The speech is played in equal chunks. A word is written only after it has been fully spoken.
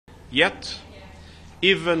Yet,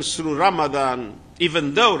 even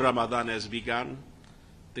though Ramadan has begun,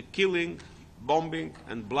 the killing, bombing,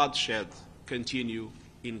 and bloodshed continue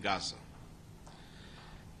in Gaza.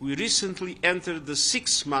 We recently entered the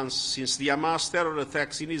 6 months since the Hamas terror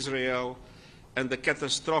attacks in Israel and the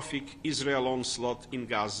catastrophic Israel onslaught in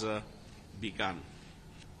Gaza began.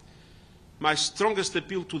 My strongest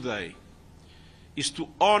appeal today is to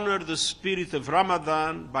honor the spirit of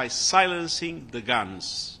Ramadan by silencing the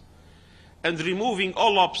guns and removing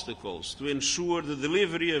all obstacles to ensure the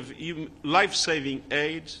delivery of life-saving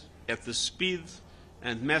aid at the speed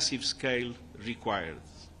and massive scale required.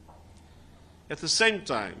 At the same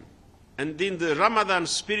time, and in the Ramadan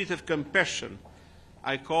spirit of compassion,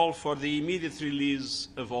 I call for the immediate release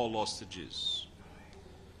of all hostages.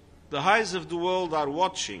 The eyes of the world are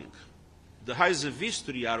watching. The eyes of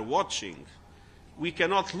history are watching. We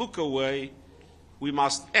cannot look away. We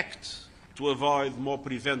must act to avoid more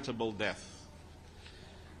preventable death.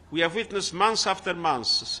 We have witnessed months after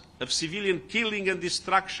months of civilian killing and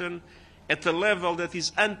destruction at a level that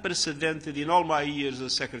is unprecedented in all my years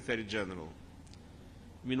as Secretary General.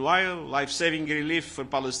 Meanwhile, life-saving relief for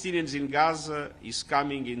Palestinians in Gaza is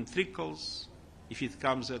coming in trickles, if it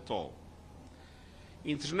comes at all.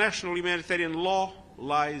 International humanitarian law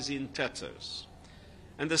lies in tatters,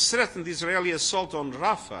 and the threatened Israeli assault on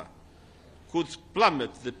Rafah could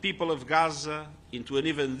plummet the people of Gaza into an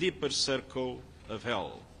even deeper circle of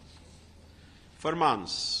hell. For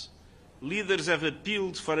months, leaders have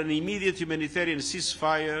appealed for an immediate humanitarian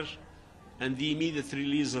ceasefire and the immediate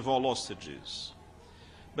release of all hostages.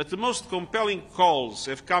 But the most compelling calls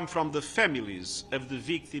have come from the families of the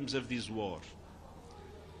victims of this war.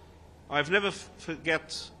 I've never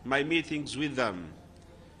forget my meetings with them,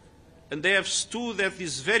 and they have stood at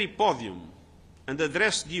this very podium and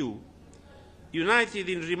addressed you, united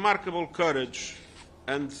in remarkable courage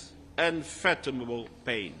and unfathomable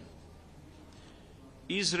pain.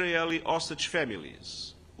 Israeli hostage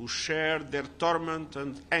families who shared their torment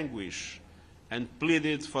and anguish and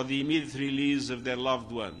pleaded for the immediate release of their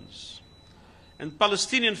loved ones. And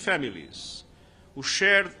Palestinian families who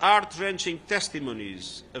shared heart-wrenching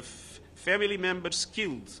testimonies of family members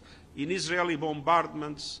killed in Israeli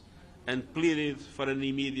bombardments and pleaded for an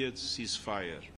immediate ceasefire.